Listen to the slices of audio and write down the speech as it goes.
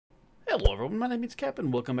Hello everyone, my name is Cap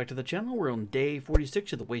and welcome back to the channel. We're on day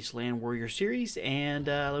 46 of the Wasteland Warrior series, and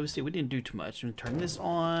let me see, we didn't do too much. I'm gonna turn this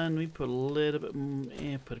on, we put a little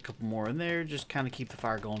bit, put a couple more in there, just kind of keep the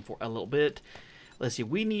fire going for a little bit. Let's see,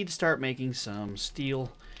 we need to start making some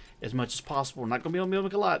steel as much as possible. We're not gonna be able to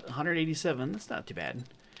make a lot. 187, that's not too bad.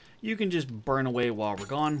 You can just burn away while we're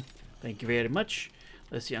gone. Thank you very much.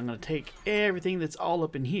 Let's see, I'm gonna take everything that's all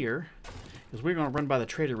up in here, because we're going to run by the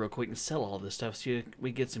trader real quick and sell all this stuff so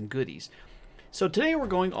we get some goodies. So today we're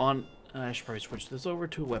going on, I should probably switch this over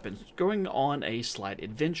to weapons, going on a slight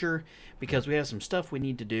adventure because we have some stuff we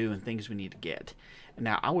need to do and things we need to get.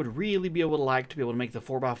 Now I would really be able to make the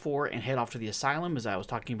 4x4 and head off to the asylum as I was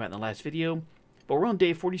talking about in the last video. But we're on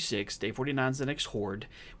day 46, day 49 is the next horde.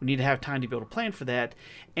 We need to have time to be able to plan for that,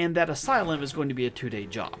 and that asylum is going to be a 2-day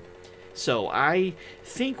job. So I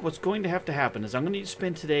think what's going to have to happen is I'm going to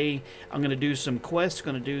spend today, I'm going to do some quests,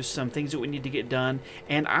 going to do some things that we need to get done,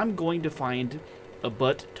 and I'm going to find a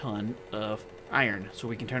butt-ton of iron so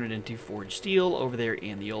we can turn it into forged steel over there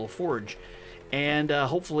in the old forge. And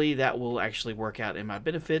hopefully that will actually work out in my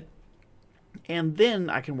benefit, and then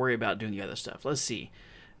I can worry about doing the other stuff. Let's see.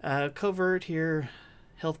 Covert here,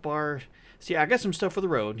 health bar. See, I got some stuff for the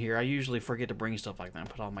road here. I usually forget to bring stuff like that.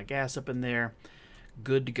 Put all my gas up in there.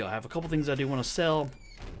 Good to go. I have a couple things I do want to sell.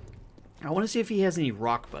 I want to see if he has any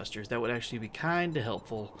rock busters. That would actually be kind of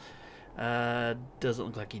helpful. Doesn't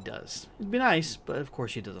look like he does. It'd be nice, but of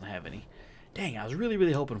course he doesn't have any. Dang, I was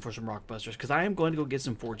really hoping for some rock busters because I am going to go get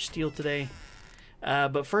some forged steel today.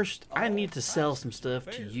 But first, I need to sell some stuff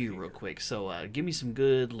to you real quick. So give me some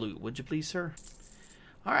good loot, would you please, sir?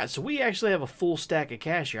 Alright, so we actually have a full stack of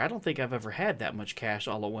cash here. I don't think I've ever had that much cash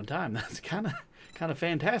all at one time. That's kind of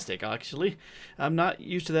fantastic, actually. I'm not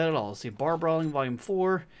used to that at all. Let's see, Bar Brawling Volume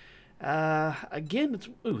 4. Again, it's,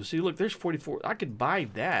 ooh, see, look, there's 44. I could buy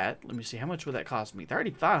that. Let me see, how much would that cost me?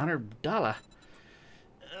 $3,500.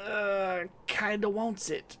 Kinda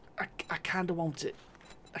wants it. I kinda wants it.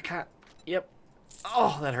 Yep.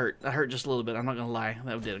 Oh, that hurt. That hurt just a little bit. I'm not gonna lie.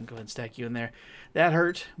 That didn't. Go ahead and stack you in there. That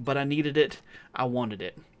hurt, but I needed it. I wanted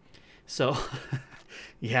it. So,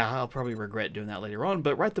 yeah, I'll probably regret doing that later on.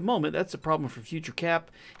 But right at the moment, that's a problem for future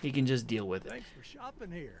Cap. He can just deal with it. Thanks for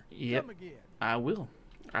shopping here. Yep. Come again. I will.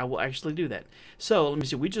 I will actually do that. So, let me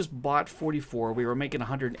see. We just bought 44. We were making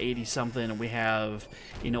 180 something, and we have,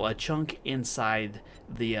 you know, a chunk inside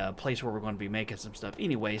the place where we're going to be making some stuff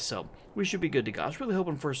anyway, so we should be good to go. I was really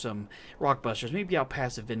hoping for some rock busters. Maybe I'll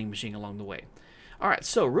pass a vending machine along the way. Alright,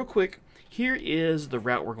 so real quick, here is the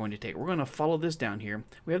route we're going to take. We're going to follow this down here.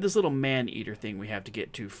 We have this little man-eater thing we have to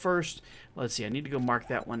get to first. Let's see, I need to go mark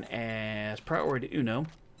that one as priority uno.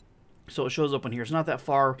 So it shows up on here. It's not that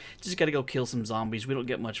far. Just got to go kill some zombies. We don't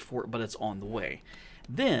get much for it, but it's on the way.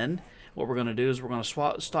 Then, what we're going to do is we're going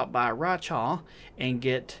to stop by Racha and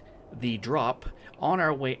get the drop on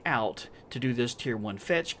our way out to do this tier 1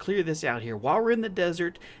 fetch. Clear this out here while we're in the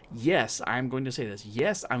desert. Yes, I'm going to say this.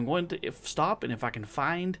 Yes, I'm going to stop, and if I can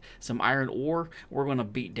find some iron ore, we're going to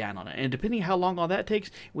beat down on it. And depending how long all that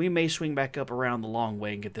takes, we may swing back up around the long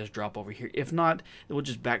way and get this drop over here. If not, we'll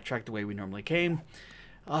just backtrack the way we normally came.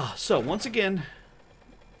 So once again,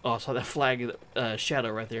 oh, I saw that flag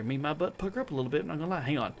shadow right there. Made my butt pucker up a little bit. I'm not gonna lie.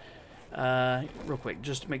 Hang on. Real quick,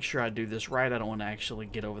 just to make sure I do this right. I don't want to actually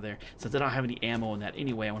get over there since I don't have any ammo in that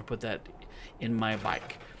anyway. I want to put that in my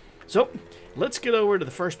bike. So let's get over to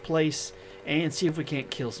the first place and see if we can't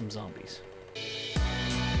kill some zombies.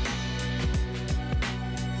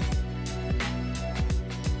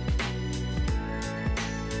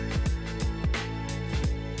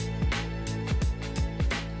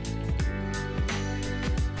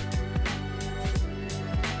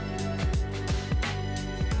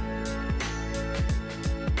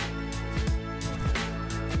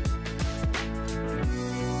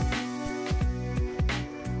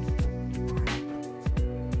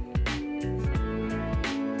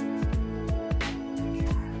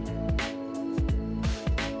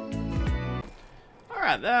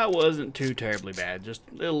 That wasn't too terribly bad, just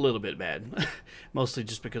a little bit bad. Mostly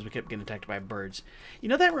just because we kept getting attacked by birds. You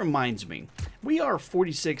know, that reminds me, we are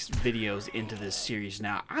 46 videos into this series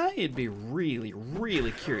now. I'd be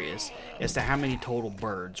really curious as to how many total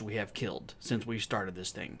birds we have killed since we started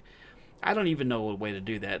this thing. I don't even know a way to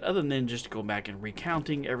do that other than just go back and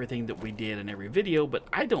recounting everything that we did in every video, but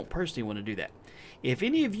I don't personally want to do that. If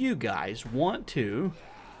any of you guys want to...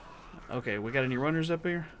 Okay, we got any runners up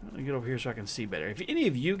here? Let me get over here so I can see better. If any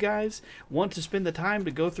of you guys want to spend the time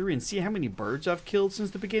to go through and see how many birds I've killed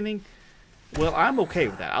since the beginning, well, I'm okay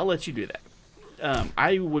with that. I'll let you do that.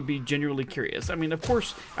 I would be genuinely curious. I mean, of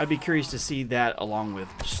course, I'd be curious to see that along with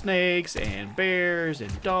snakes and bears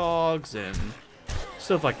and dogs and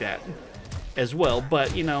stuff like that as well.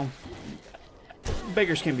 But, you know,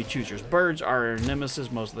 beggars can be choosers. Birds are our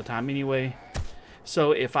nemesis most of the time anyway.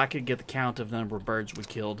 So if I could get the count of the number of birds we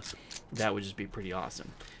killed, that would just be pretty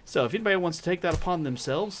awesome. So if anybody wants to take that upon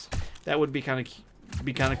themselves, that would be kind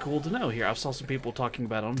of cool to know. Here, I saw some people talking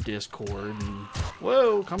about it on Discord. And,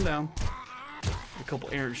 whoa, calm down. A couple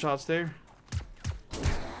errant shots there.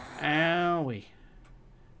 Owie.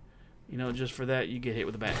 You know, just for that, you get hit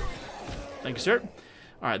with a bat. Thank you, sir.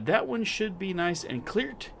 Alright, that one should be nice and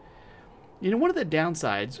cleared. You know, one of the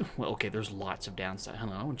downsides... Well, okay, there's lots of downsides.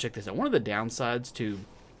 Hold on, I want to check this out. One of the downsides to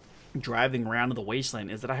driving around in the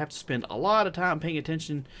wasteland is that I have to spend a lot of time paying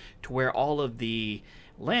attention to where all of the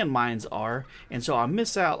landmines are. And so I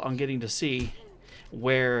miss out on getting to see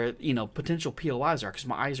where, you know, potential POIs are because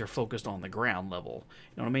my eyes are focused on the ground level.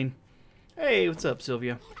 You know what I mean? Hey, what's up,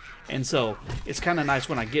 Sylvia? And so it's kind of nice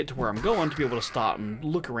when I get to where I'm going to be able to stop and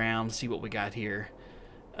look around, see what we got here.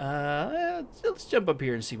 Let's jump up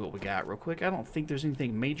here and see what we got real quick. I don't think there's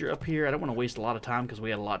anything major up here. I don't want to waste a lot of time because we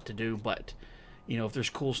had a lot to do, but you know, if there's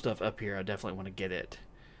cool stuff up here, I definitely want to get it.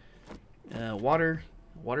 Water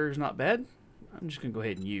is not bad. I'm just gonna go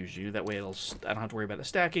ahead and use you. That way I don't have to worry about it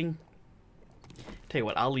stacking. Tell you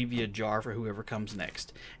what, I'll leave you a jar for whoever comes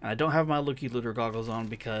next. And I don't have my looky looter goggles on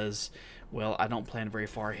because, well, I don't plan very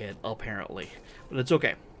far ahead, apparently. But it's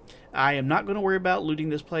okay. I am not going to worry about looting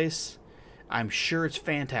this place. I'm sure it's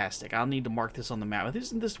fantastic. I'll need to mark this on the map.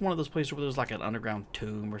 Isn't this one of those places where there's like an underground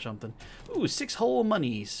tomb or something? Ooh, 6 whole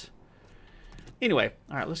monies. Anyway,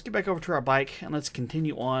 alright, let's get back over to our bike and let's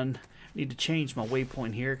continue on. I need to change my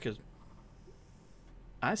waypoint here because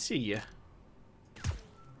I see you.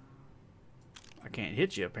 I can't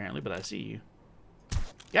hit you apparently, but I see you.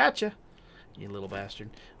 Gotcha, you little bastard.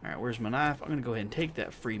 Alright, where's my knife? I'm going to go ahead and take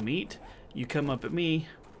that free meat. You come up at me,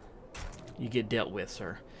 you get dealt with,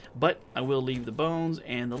 sir. But I will leave the bones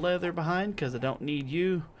and the leather behind because I don't need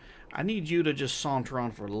you. I need you to just saunter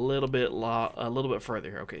on for a little bit further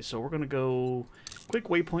here. Okay, so we're going to go quick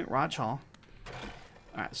waypoint, Roch Hall.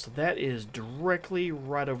 Alright, so that is directly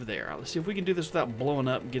right over there. Right, let's see if we can do this without blowing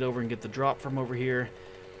up and get over and get the drop from over here.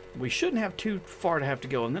 We shouldn't have too far to have to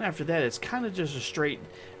go. And then after that, it's kind of just a straight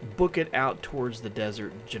book it out towards the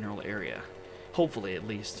desert general area. Hopefully, at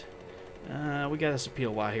least. We got us a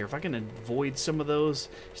POI here. If I can avoid some of those,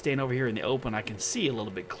 staying over here in the open, I can see a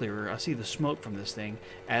little bit clearer. I see the smoke from this thing.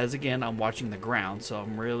 As again, I'm watching the ground, so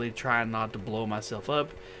I'm really trying not to blow myself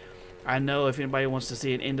up. I know if anybody wants to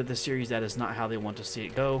see an end of the series, that is not how they want to see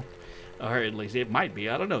it go. Or at least it might be.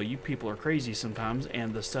 I don't know. You people are crazy sometimes,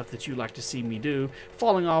 and the stuff that you like to see me do,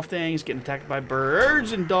 falling off things, getting attacked by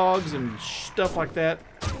birds and dogs and stuff like that.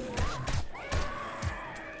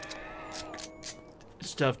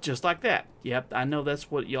 Stuff just like that. Yep, I know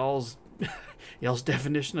that's what y'all's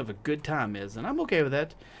definition of a good time is, and I'm okay with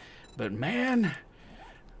that. But man,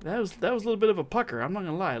 that was a little bit of a pucker. I'm not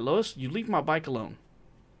gonna lie, Lois. You leave my bike alone.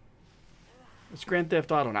 It's Grand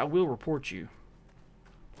Theft Auto, and I will report you.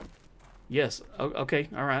 Yes. Okay.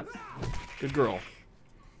 All right. Good girl.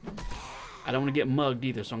 I don't want to get mugged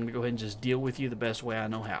either, so I'm gonna go ahead and just deal with you the best way I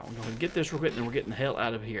know how. I'm gonna get this real quick, and then we're getting the hell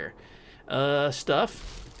out of here.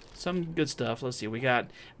 Stuff. Some good stuff. Let's see. We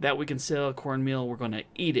got that we can sell. Cornmeal. We're going to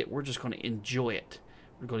eat it. We're just going to enjoy it.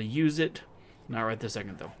 We're going to use it. Not right this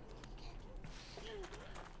second, though.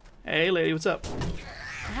 Hey, lady. What's up?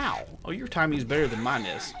 Ow. Oh, your timing's better than mine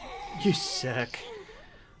is. You suck.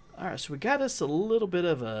 Alright, so we got us a little bit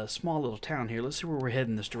of a small little town here. Let's see where we're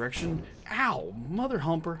heading this direction. Ow. Mother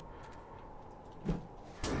humper.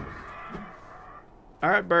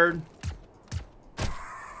 Alright, bird.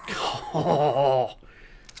 Oh.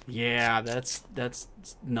 Yeah, that's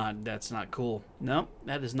not cool. No,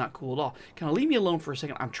 that is not cool at all. Can I leave me alone for a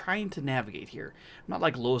second? I'm trying to navigate here. I'm not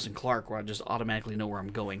like Lois and Clark where I just automatically know where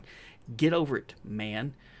I'm going. Get over it,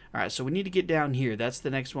 man. Alright, so we need to get down here. That's the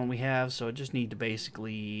next one we have, so I just need to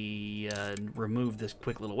basically remove this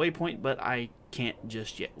quick little waypoint, but I can't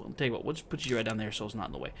just yet. Well, I'll tell you what, we'll just put you right down there so it's not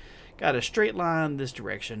in the way. Got a straight line this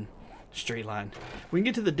direction. Straight line. We can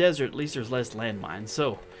get to the desert, at least there's less landmines,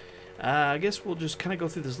 so... I guess we'll just kind of go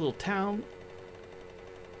through this little town.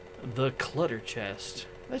 The clutter chest.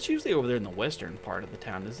 That's usually over there in the western part of the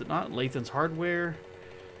town, is it not? Lathan's Hardware.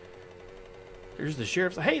 There's the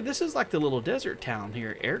sheriff's. Hey, this is like the little desert town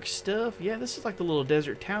here. Eric's stuff. Yeah, this is like the little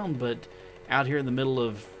desert town, but out here in the middle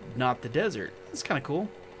of not the desert. That's kind of cool.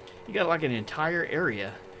 You got like an entire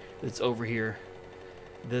area that's over here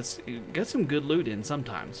that's got some good loot in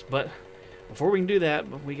sometimes, but... Before we can do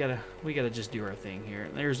that, we gotta just do our thing here.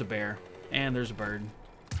 There's a bear, and there's a bird.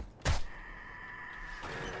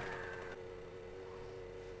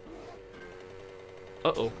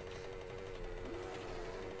 Uh-oh.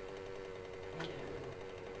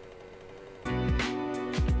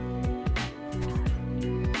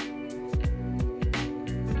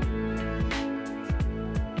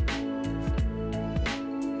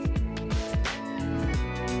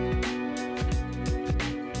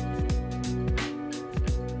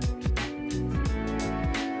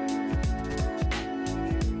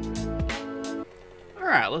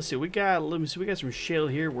 Alright, let's see. Let me see. We got some shale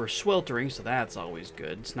here. We're sweltering, so that's always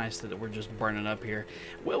good. It's nice that we're just burning up here.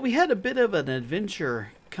 Well, we had a bit of an adventure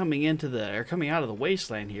coming out of the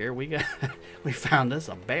wasteland here. We found us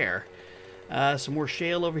a bear. Some more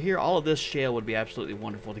shale over here. All of this shale would be absolutely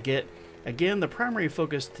wonderful to get. Again, the primary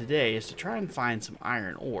focus today is to try and find some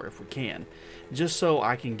iron ore if we can, just so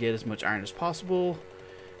I can get as much iron as possible.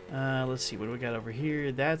 Let's see, what do we got over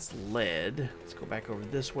here? That's lead. Let's go back over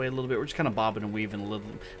this way a little bit. We're just kind of bobbing and weaving a little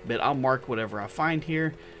bit. I'll mark whatever I find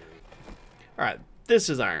here. Alright, this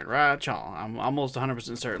is iron, right, y'all? I'm almost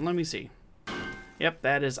 100% certain. Let me see. Yep,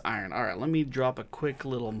 that is iron. Alright, let me drop a quick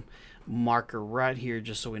little marker right here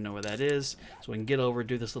just so we know where that is. So we can get over,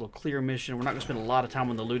 do this little clear mission. We're not going to spend a lot of time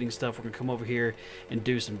on the looting stuff. We're going to come over here and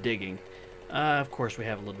do some digging. Of course, we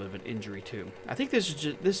have a little bit of an injury, too. I think this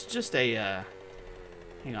is just a...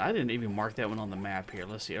 hang on, I didn't even mark that one on the map here.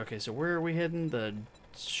 Let's see. Okay, so where are we heading?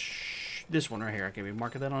 This one right here. Okay, we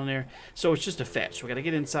mark that on there. So it's just a fetch. We got to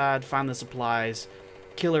get inside, find the supplies,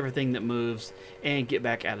 kill everything that moves, and get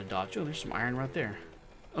back out of Dodge. Oh, there's some iron right there.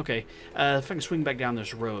 Okay, if I can swing back down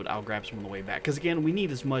this road, I'll grab some on the way back. Because, again, we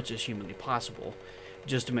need as much as humanly possible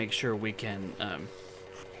just to make sure we can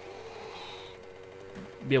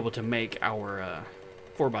be able to make our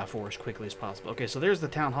 4x4 as quickly as possible. Okay, so there's the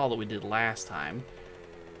town hall that we did last time.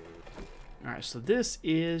 Alright, so this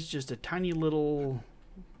is just a tiny little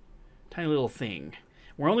thing.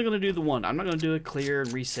 We're only going to do the one. I'm not going to do a clear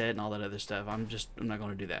and reset and all that other stuff. I'm not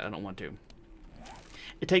going to do that. I don't want to.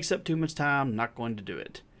 It takes up too much time. I'm not going to do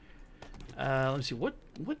it. Let me see. What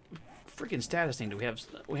freaking status thing do we have?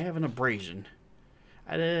 We have an abrasion.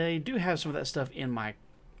 I do have some of that stuff in my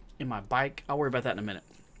bike. I'll worry about that in a minute.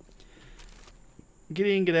 Get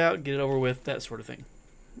in, get out, get it over with, that sort of thing.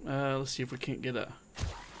 Let's see if we can't get a...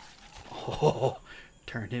 Oh,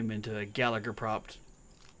 turned him into a Gallagher propped.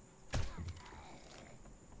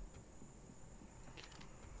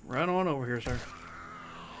 Run on over here, sir.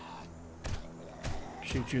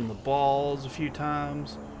 Shoot you in the balls a few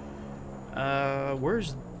times.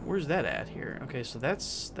 Where's that at here? Okay, so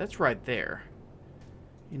that's right there.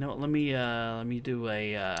 You know what? Let me do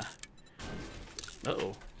a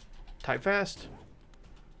uh-oh. Type fast.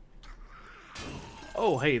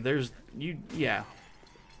 Oh, hey, there's you. Yeah,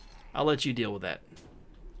 I'll let you deal with that.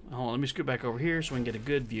 Hold on, let me scoot back over here so we can get a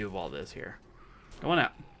good view of all this here. Going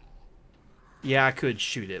out. Yeah, I could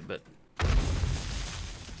shoot it, but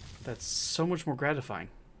that's so much more gratifying.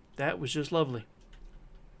 That was just lovely.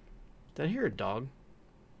 Did I hear a dog?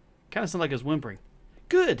 Kind of sounded like it was whimpering.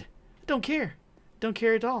 Good. Don't care. Don't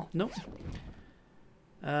care at all. Nope.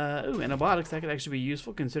 Ooh, antibiotics. That could actually be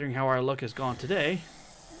useful considering how our luck has gone today.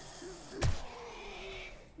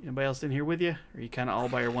 Anybody else in here with you? Or are you kind of all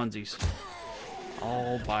by your onesies?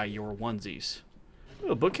 All by your onesies.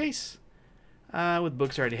 Ooh, a bookcase? With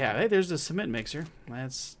books I already have. Hey, there's the cement mixer.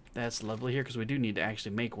 That's lovely here because we do need to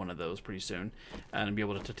actually make one of those pretty soon and be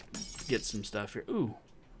able to get some stuff here. Ooh,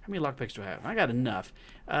 how many lockpicks do I have? I got enough.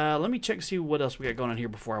 Let me check see what else we got going on here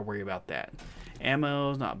before I worry about that.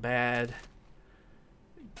 Ammo's not bad.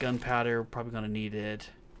 Gunpowder, probably gonna need it.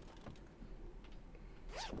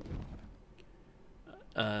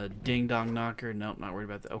 Ding dong knocker. Nope, not worried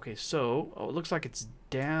about that. Okay, so it looks like it's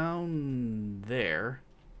down there.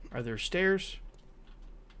 Are there stairs?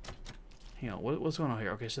 Hang on, what's going on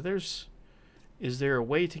here? Okay, so is there a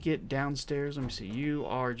way to get downstairs? Let me see. You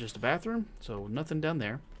are just a bathroom, so nothing down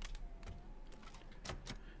there.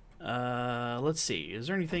 Let's see. Is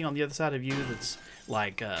there anything on the other side of you that's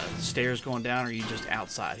like stairs going down, or are you just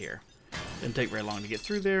outside here? Didn't take very long to get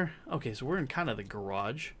through there. Okay, so we're in kind of the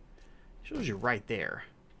garage. Shows you right there.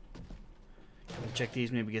 Check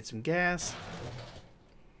these, maybe get some gas.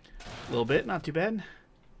 A little bit, not too bad.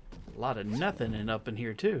 A lot of nothing and up in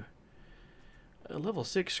here too. Level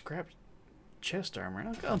 6 scrap chest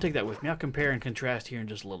armor. I'll take that with me. I'll compare and contrast here in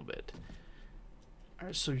just a little bit.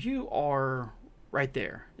 Alright, so you are right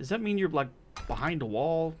there. Does that mean you're like behind a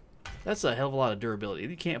wall? That's a hell of a lot of durability.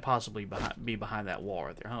 You can't possibly be behind that wall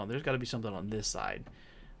right there. Oh, there's got to be something on this side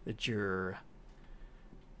that you're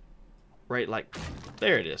right, like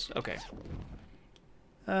there it is. Okay.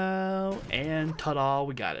 And ta-da,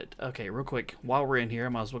 we got it. Okay, real quick, while we're in here, I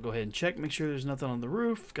might as well go ahead and check, make sure there's nothing on the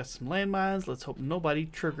roof. Got some landmines. Let's hope nobody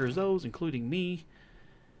triggers those, including me.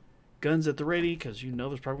 Guns at the ready, because you know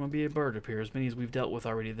there's probably going to be a bird up here, as many as we've dealt with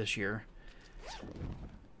already this year.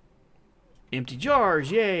 Empty jars,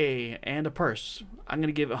 yay! And a purse. I'm going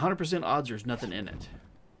to give 100% odds there's nothing in it.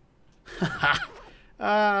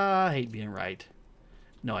 I hate being right.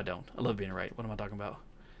 No, I don't. I love being right. What am I talking about?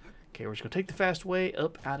 Okay, we're just going to take the fast way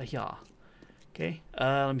up out of here. Okay,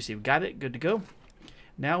 let me see. We got it. Good to go.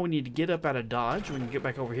 Now we need to get up out of Dodge. We can get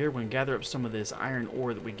back over here. We're going to gather up some of this iron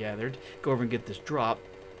ore that we gathered. Go over and get this drop.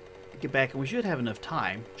 Get back, and we should have enough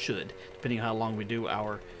time. Should, depending on how long we do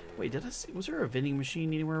our... Wait, did I see... Was there a vending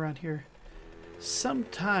machine anywhere around here?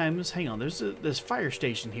 Sometimes... Hang on, there's this fire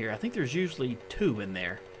station here. I think there's usually 2 in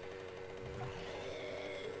there.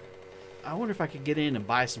 I wonder if I could get in and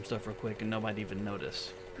buy some stuff real quick and nobody even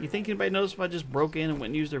notice. You think anybody noticed if I just broke in and went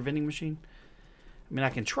and used their vending machine? I mean, I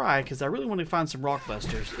can try, because I really want to find some rock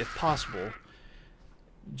busters, if possible.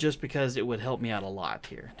 Just because it would help me out a lot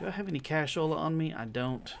here. Do I have any cashola on me? I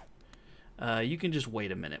don't. You can just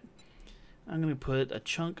wait a minute. I'm going to put a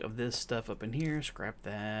chunk of this stuff up in here. Scrap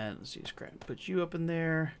that. Let's see, put you up in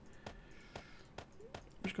there.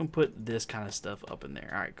 I'm just going to put this kind of stuff up in there.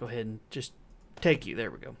 Alright, go ahead and just take you. There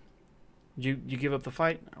we go. You give up the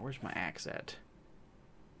fight? Where's my axe at?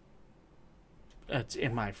 It's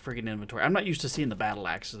in my friggin' inventory. I'm not used to seeing the battle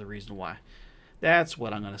axe is the reason why. That's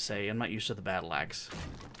what I'm going to say. I'm not used to the battle axe.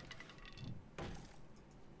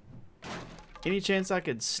 Any chance I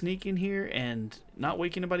could sneak in here and not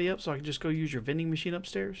wake anybody up so I can just go use your vending machine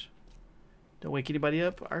upstairs? Don't wake anybody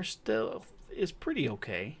up. Our stealth is pretty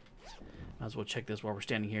okay. Might as well check this while we're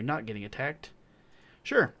standing here, not getting attacked.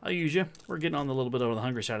 Sure, I'll use you. We're getting on a little bit over the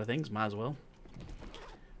hungry side of things. Might as well.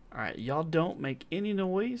 Alright, y'all don't make any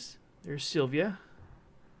noise. There's Sylvia.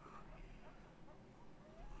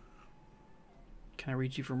 Can I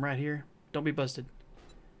reach you from right here? Don't be busted.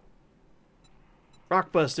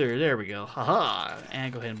 Rockbuster, there we go. Haha.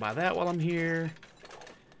 And go ahead and buy that while I'm here.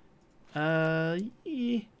 Yeah,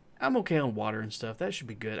 I'm okay on water and stuff. That should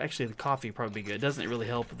be good. Actually, the coffee would probably be good. It doesn't really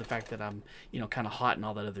help with the fact that I'm, you know, kind of hot and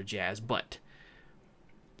all that other jazz, but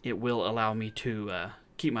it will allow me to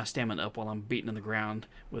keep my stamina up while I'm beating on the ground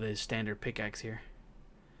with a standard pickaxe here.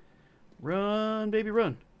 Run, baby,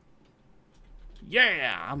 run.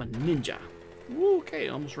 Yeah, I'm a ninja. Woo, okay,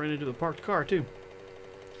 almost ran into the parked car, too.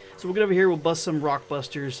 So we'll get over here, we'll bust some rock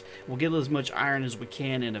busters. We'll get as much iron as we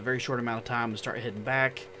can in a very short amount of time and start heading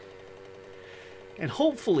back. And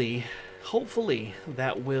hopefully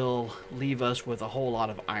that will leave us with a whole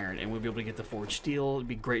lot of iron and we'll be able to get the forged steel. It'd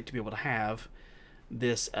be great to be able to have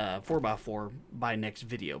this 4x4 by next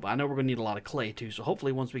video, but I know we're going to need a lot of clay too, so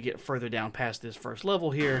hopefully once we get further down past this first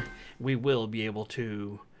level here, we will be able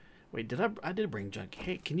to... Wait, I did bring junk.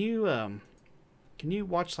 Hey, can you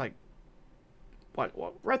watch, like,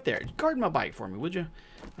 what right there, guard my bike for me, would you?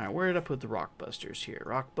 Alright, where did I put the rock busters here?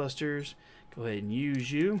 Rock busters, go ahead and use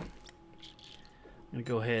you. I'm going to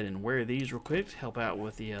go ahead and wear these real quick to help out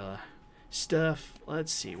with the stuff.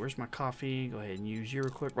 Let's see, where's my coffee? Go ahead and use you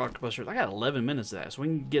real quick. Rock busters, I got 11 minutes of that, so we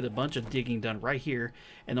can get a bunch of digging done right here,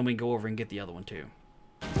 and then we can go over and get the other one too.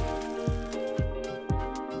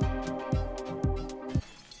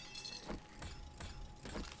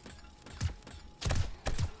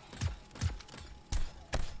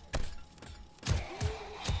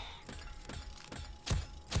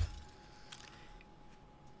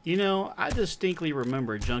 You know, I distinctly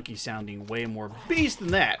remember Junkie sounding way more beast than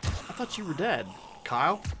that. I thought you were dead.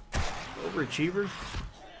 Kyle? Overachiever?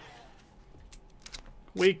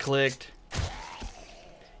 We clicked.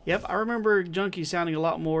 Yep, I remember Junkie sounding a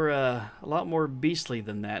lot more beastly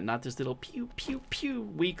than that. Not this little pew pew pew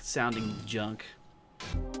weak sounding junk.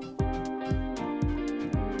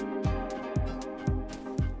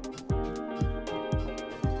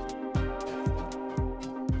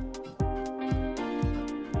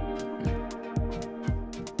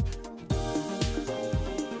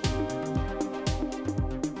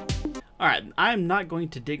 Alright, I'm not going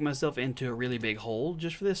to dig myself into a really big hole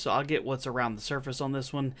just for this, so I'll get what's around the surface on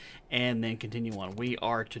this one and then continue on. We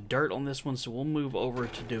are to dirt on this one, so we'll move over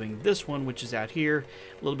to doing this one, which is out here,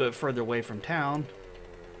 a little bit further away from town.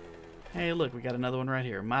 Hey, look, we got another one right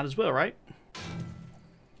here. Might as well, right?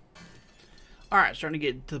 Alright, starting to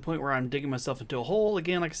get to the point where I'm digging myself into a hole.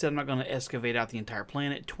 Again, like I said, I'm not going to excavate out the entire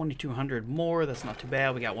planet. 2,200 more, that's not too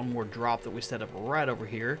bad. We got one more drop that we set up right over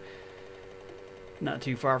here. Not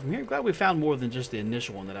too far from here. Glad we found more than just the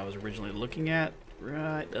initial one that I was originally looking at.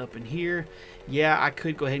 Right up in here. Yeah, I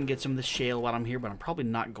could go ahead and get some of the shale while I'm here, but I'm probably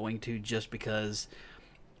not going to just because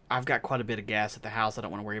I've got quite a bit of gas at the house. I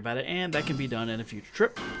don't want to worry about it, and that can be done in a future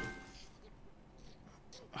trip.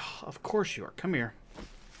 Oh, of course you are. Come here.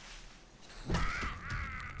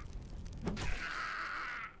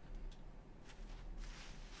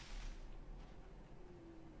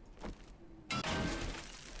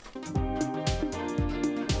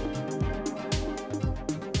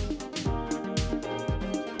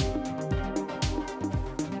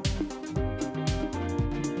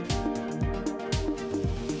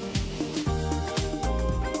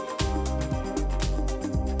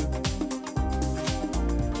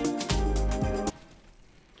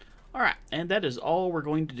 And that is all we're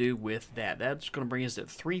going to do with that. That's going to bring us at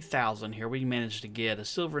 3,000 here. We managed to get a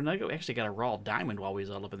silver nugget. We actually got a raw diamond while we was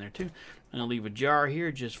all up in there too. I'm going to leave a jar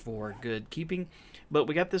here just for good keeping. But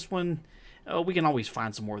we got this one. Oh, we can always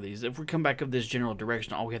find some more of these. If we come back of this general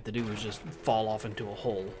direction, all we have to do is just fall off into a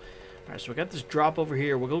hole. All right, so we got this drop over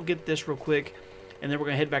here. We'll go get this real quick. And then we're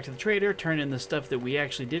going to head back to the trader, turn in the stuff that we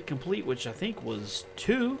actually did complete, which I think was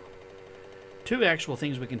two actual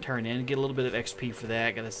things we can turn in. Get a little bit of XP for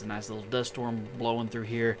that. Got us a nice little dust storm blowing through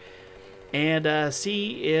here. And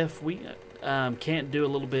see if we can't do a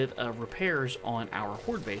little bit of repairs on our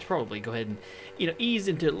horde base. Probably go ahead and, ease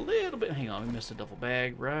into a little bit. Hang on, we missed a duffel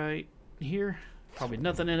bag right here. Probably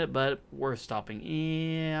nothing in it, but worth stopping.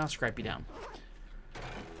 Yeah, I'll scrap you down.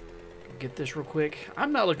 Get this real quick. I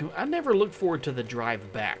never look forward to the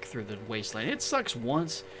drive back through the wasteland. It sucks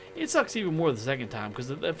once. It sucks even more the second time,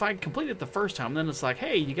 because if I complete it the first time, then it's like,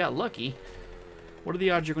 hey, you got lucky. What are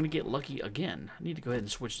the odds you're going to get lucky again? I need to go ahead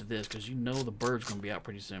and switch to this, because the bird's going to be out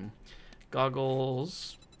pretty soon.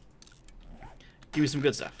 Goggles. Give me some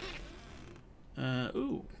good stuff.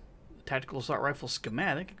 Ooh. Tactical assault rifle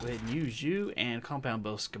schematic. Go ahead and use you. And compound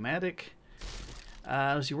bow schematic.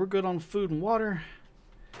 Let's see, we're good on food and water.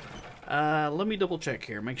 Let me double check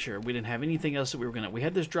here, make sure we didn't have anything else that we were gonna. We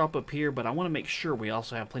had this drop up here, but I want to make sure we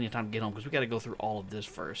also have plenty of time to get home, because we got to go through all of this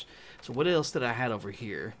first. So what else did I had over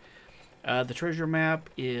here? The treasure map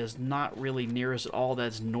is not really near us at all.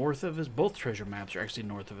 That's north of us. Both treasure maps are actually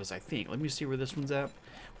north of us, I think. Let me see where this one's at.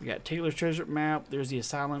 We got Taylor's treasure map. There's the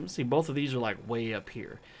asylum. See, both of these are like way up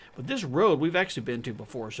here. But this road we've actually been to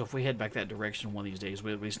before, so if we head back that direction one of these days,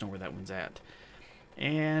 we at least know where that one's at.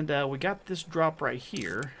 And we got this drop right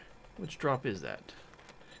here. Which drop is that?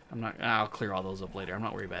 I'll clear all those up later. I'm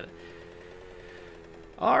not worried about it.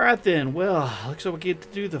 Alright then, well, looks like we get to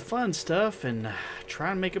do the fun stuff and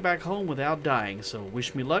try and make it back home without dying. So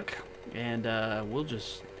wish me luck, and we'll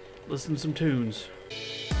just listen to some tunes.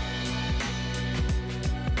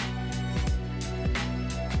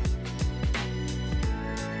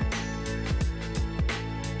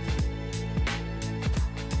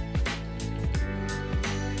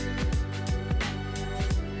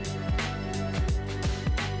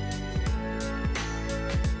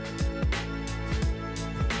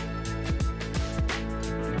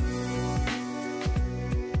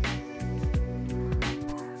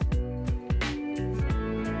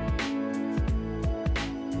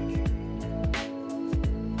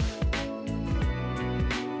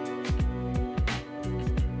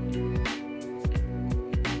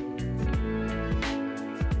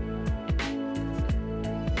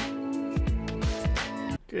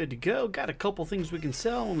 Good to go. Got a couple things we can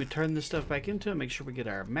sell when we turn this stuff back into it. Make sure we get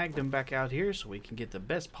our Magnum back out here so we can get the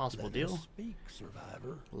best possible deal.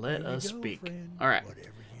 Let us speak. Alright.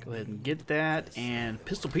 Go ahead and get that. And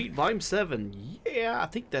Pistol Pete Volume 7. Yeah, I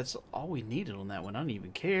think that's all we needed on that one. I don't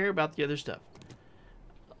even care about the other stuff.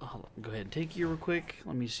 Go ahead and take you real quick.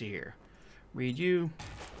 Let me see here. Read you.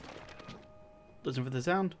 Listen for the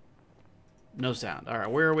sound. No sound.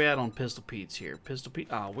 Alright, where are we at on Pistol Pete's here? Pistol Pete.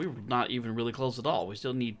 Oh, we were not even really close at all. We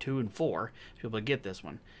still need 2 and 4 to be able to get this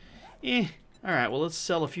one. Alright, well, let's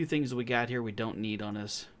sell a few things that we got here we don't need on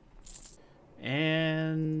us.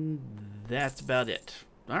 And that's about it.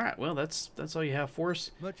 Alright, well, that's all you have for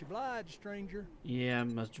us. Much obliged, stranger. Yeah,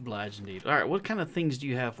 much obliged indeed. Alright, what kind of things do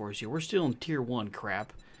you have for us here? We're still in Tier 1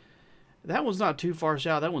 crap. That one's not too far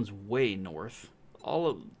south. That one's way north.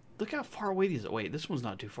 Look how far away these are. Wait, this one's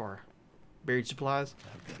not too far. Buried supplies.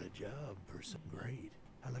 I've got a job for some great.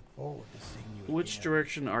 I look forward to seeing you. Which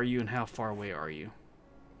direction are you and how far away are you?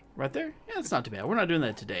 Right there? Yeah, it's not too bad. We're not doing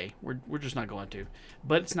that today. We're just not going to.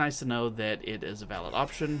 But it's nice to know that it is a valid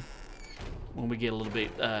option. When we get a little bit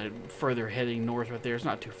further heading north right there, it's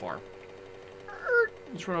not too far.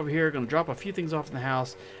 Let's run over here. Going to drop a few things off in the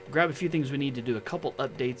house. Grab a few things we need to do. A couple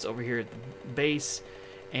updates over here at the base.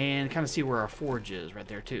 And kind of see where our forge is right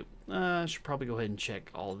there too. I should probably go ahead and check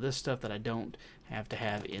all of this stuff that I don't have to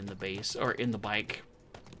have in the base or in the bike.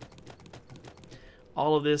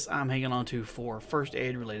 All of this I'm hanging on to for first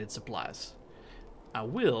aid related supplies. I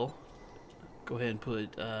will go ahead and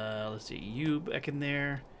put, let's see, you back in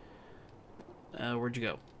there. Where'd you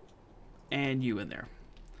go? And you in there.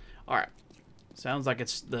 Alright. Sounds like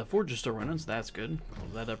it's the forge is still running, so that's good.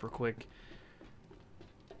 Close that up real quick.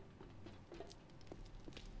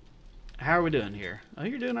 How are we doing here? Oh,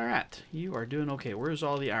 you're doing alright. You are doing okay. Where's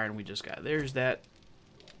all the iron we just got? There's that.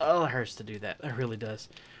 Oh, it hurts to do that. It really does.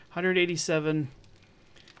 187.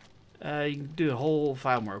 You can do a whole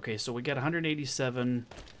 5 more. Okay, so we got 187.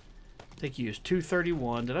 Take use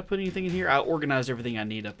 231. Did I put anything in here? I organized everything I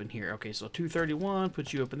need up in here. Okay, so 231,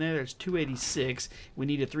 put you up in there. There's 286. We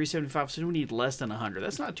need a 375, so we need less than 100.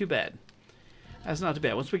 That's not too bad. That's not too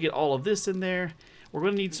bad. Once we get all of this in there, we're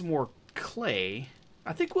going to need some more clay.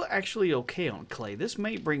 I think we're actually okay on clay. This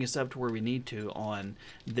may bring us up to where we need to on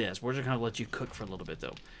this. We're just going to let you cook for a little bit,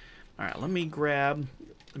 though. All right, let me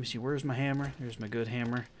see, where's my hammer? There's my good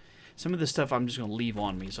hammer. Some of this stuff I'm just going to leave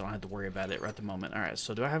on me so I don't have to worry about it right at the moment. All right,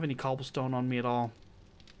 so do I have any cobblestone on me at all?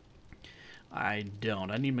 I don't.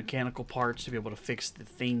 I need mechanical parts to be able to fix the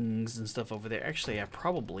things and stuff over there. Actually, I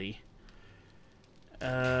probably...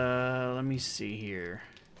 let me see here.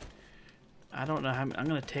 I don't know how... I'm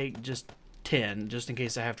going to take just 10 just in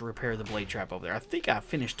case I have to repair the blade trap over there. I think I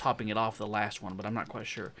finished topping it off the last one, but I'm not quite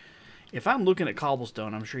sure. If I'm looking at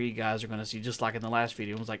cobblestone, I'm sure you guys are going to see, just like in the last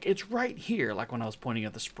video, it was like, it's right here, like when I was pointing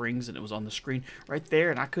at the springs and it was on the screen right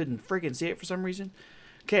there and I couldn't friggin' see it for some reason.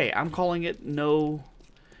 Okay, I'm calling it no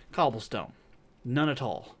cobblestone. None at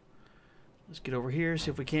all. Let's get over here,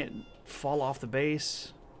 see if we can't fall off the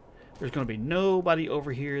base. There's going to be nobody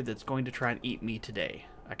over here that's going to try and eat me today.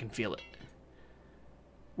 I can feel it.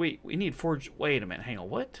 Wait, we need forge... Wait a minute, hang on,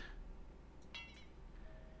 what?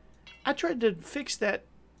 I tried to fix that...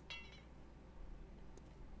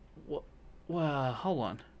 Well, hold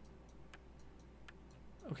on.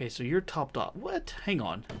 Okay, so you're topped off. What? Hang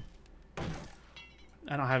on.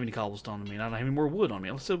 I don't have any cobblestone on me. I don't have any more wood on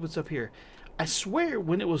me. Let's see what's up here. I swear,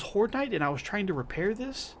 when it was Horde Night and I was trying to repair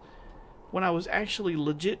this, when I was actually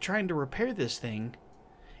legit trying to repair this thing,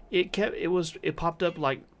 it popped up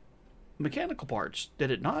like mechanical parts.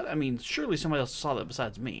 Did it not? I mean, surely somebody else saw that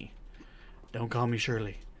besides me. Don't call me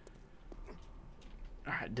Shirley.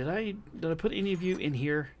 All right, did I put any of you in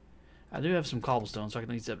here? I do have some cobblestone, so I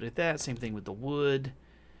can at least update that. Same thing with the wood.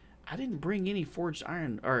 I didn't bring any forged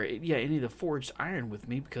iron, or yeah, any of the forged iron with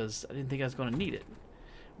me because I didn't think I was going to need it.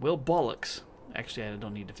 Well, bollocks. Actually, I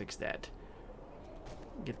don't need to fix that.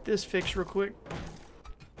 Get this fixed real quick.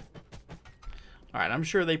 Alright, I'm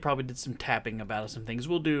sure they probably did some tapping about some things.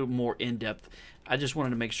 We'll do more in-depth. I just wanted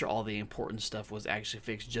to make sure all the important stuff was actually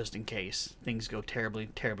fixed just in case things go terribly,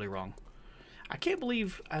 terribly wrong. I can't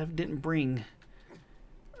believe I didn't bring...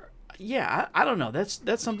 Yeah, I don't know. That's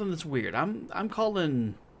something that's weird. I'm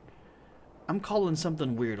calling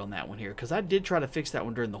something weird on that one here because I did try to fix that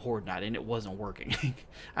one during the Horde Night and it wasn't working.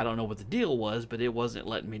 I don't know what the deal was, but it wasn't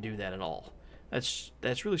letting me do that at all. That's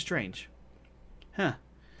really strange. Huh.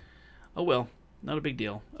 Oh well, not a big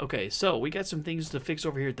deal. Okay, so we got some things to fix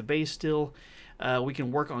over here at the base still. We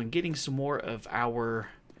can work on getting some more of our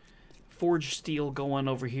forged steel going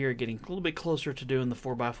over here, getting a little bit closer to doing the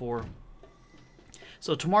 4x4.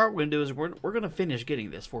 So tomorrow what we're going to do is we're going to finish getting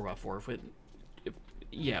this 4x4.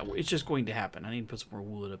 Yeah, it's just going to happen. I need to put some more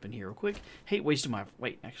wood up in here real quick. Hate wasting my...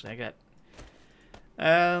 Wait, actually, I got...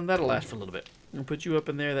 that'll last for a little bit. I'm going to put you up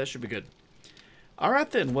in there. That should be good. Alright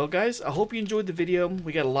then. Well, guys, I hope you enjoyed the video.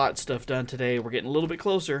 We got a lot of stuff done today. We're getting a little bit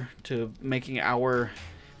closer to making our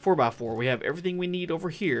 4x4. We have everything we need over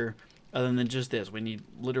here other than just this. We need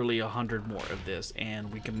literally 100 more of this,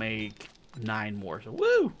 and we can make... 9 more. So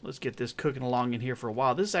woo! Let's get this cooking along in here for a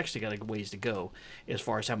while. This has actually got a ways to go as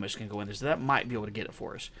far as how much can go in there. So that might be able to get it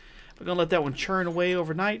for us. We're going to let that one churn away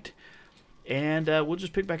overnight. And we'll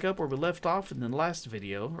just pick back up where we left off in the last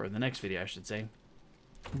video. Or in the next video, I should say.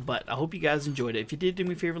 But I hope you guys enjoyed it. If you did, do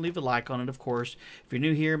me a favor and leave a like on it, of course. If you're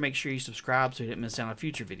new here, make sure you subscribe so you don't miss out on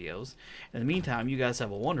future videos. In the meantime, you guys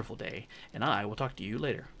have a wonderful day. And I will talk to you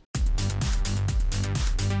later.